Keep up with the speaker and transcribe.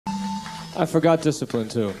I forgot discipline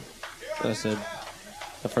too. I said,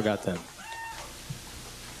 I forgot that.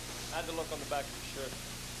 I had to look on the back of your shirt.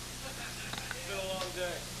 It's been a long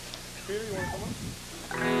day. Peter, you want to come on?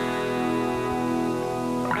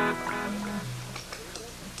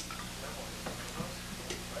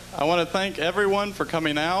 I want to thank everyone for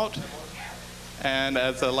coming out. And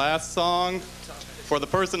as a last song, for the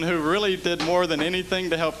person who really did more than anything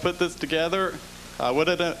to help put this together, I would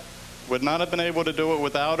not have been able to do it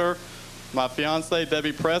without her. My fiance,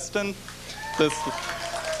 Debbie Preston.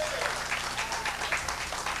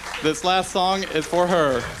 This last song is for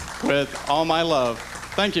her with all my love.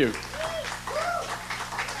 Thank you.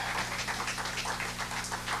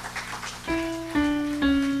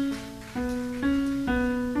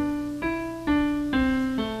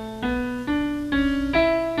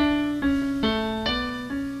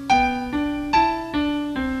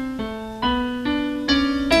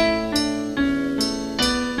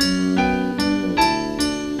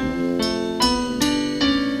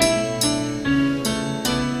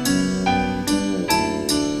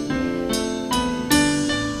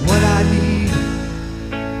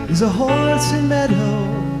 A horse and meadow,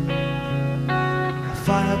 a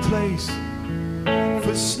fireplace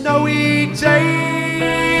for snowy days,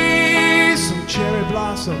 some cherry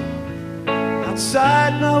blossom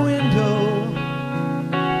outside my window,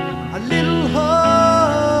 a little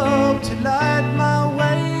hope to light my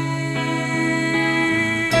way.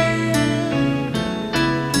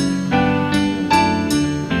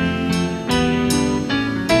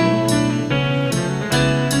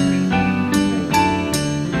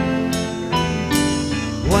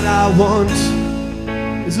 What I want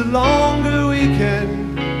is a longer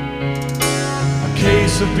weekend, a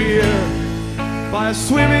case of beer by a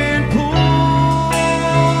swimming pool,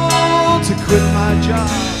 to quit my job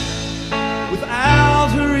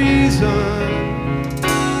without a reason,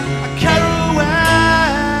 a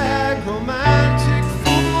Kerouac romantic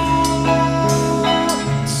fool,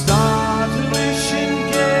 start to wish and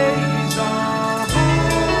gaze on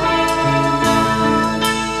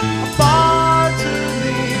a bar to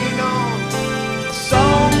lean on, a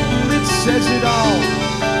song that says it all,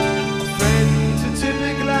 a friend to tip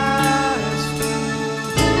a glass to,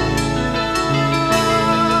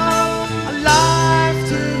 a life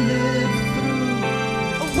to live through,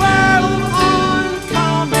 a world on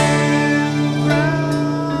common ground.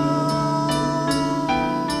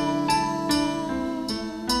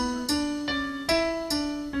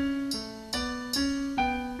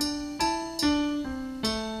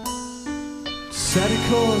 Set a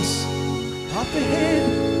course up ahead,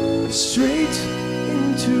 straight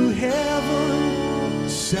into heaven.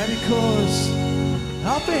 Set a course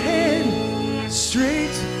up ahead,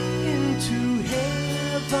 straight into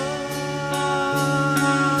heaven.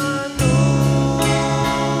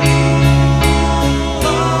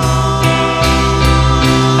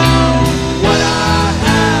 What I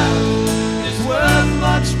have is worth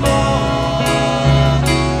much more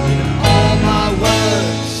than all my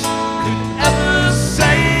words could ever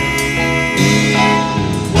say.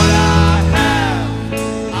 What I have,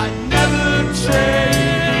 I'd never trade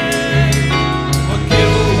or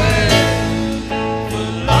give away for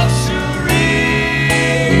luxury.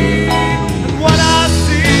 And what I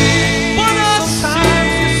see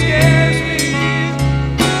sometimes scares me.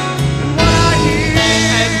 And what I hear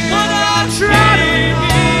and what I try to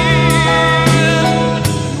hear,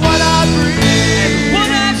 what I breathe and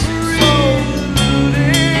what I breathe,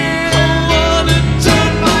 I wanna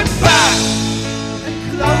turn my back and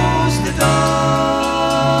close the door.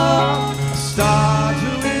 I start to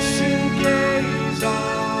wish and gaze on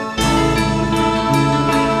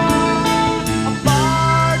a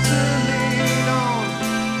bar to lean on,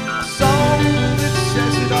 a song that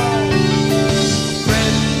says it all, a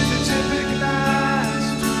friend to typically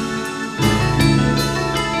last,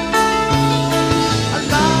 a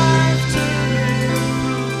life to live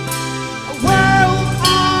through, a world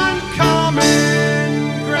on common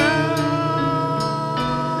ground.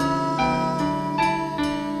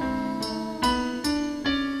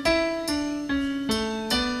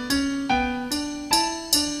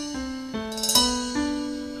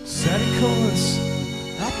 Set a course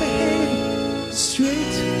up ahead,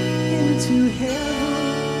 straight into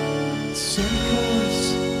heaven. Set a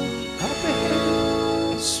course up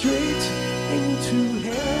ahead, straight into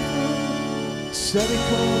heaven. Set a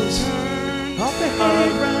course up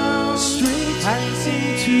ahead, straight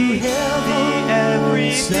into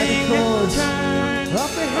heaven. Set a course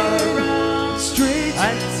up ahead, straight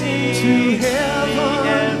into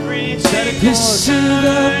heaven. Set a course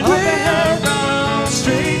up ahead,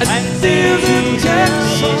 straight into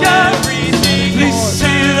heaven. Please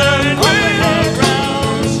see the way.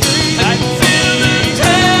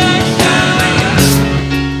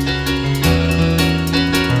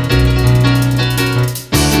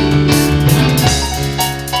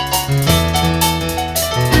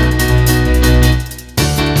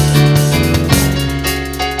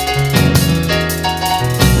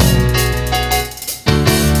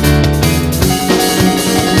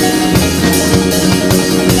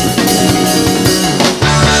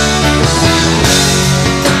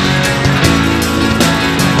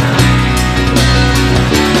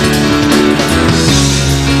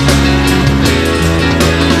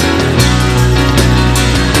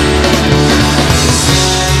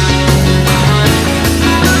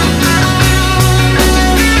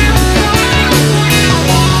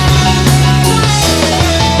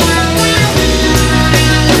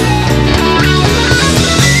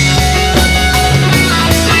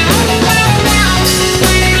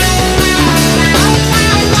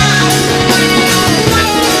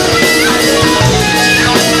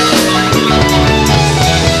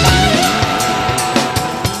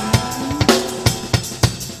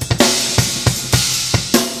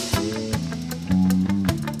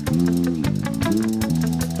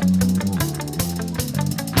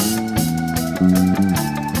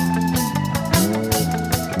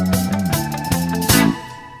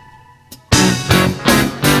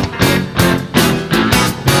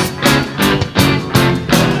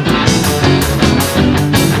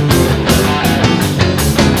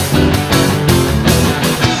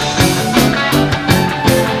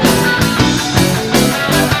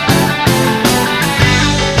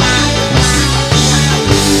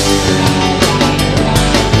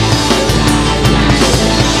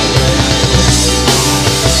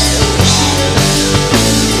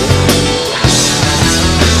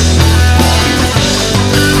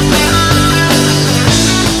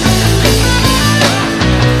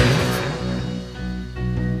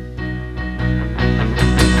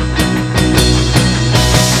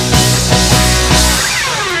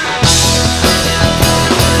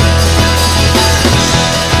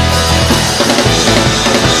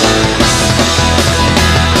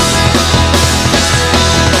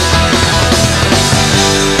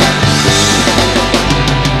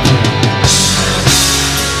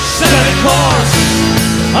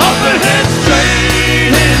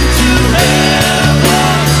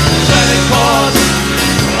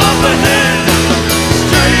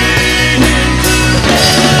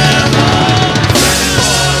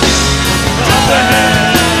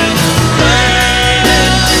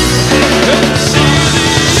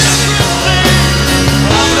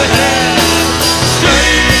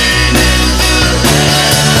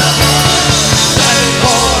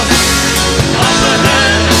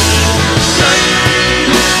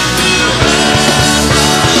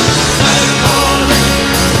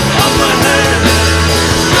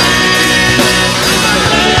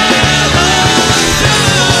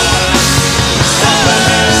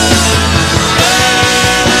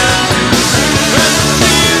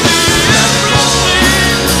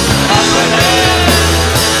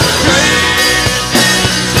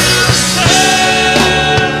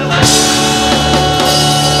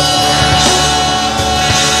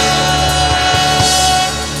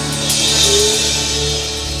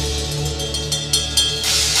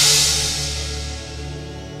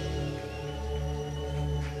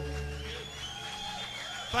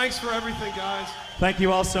 Thanks for everything, guys. Thank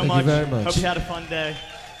you all so Thank much. you very much. Hope you had a fun day.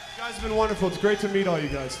 You guys have been wonderful. It's great to meet all you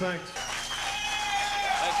guys. Thanks.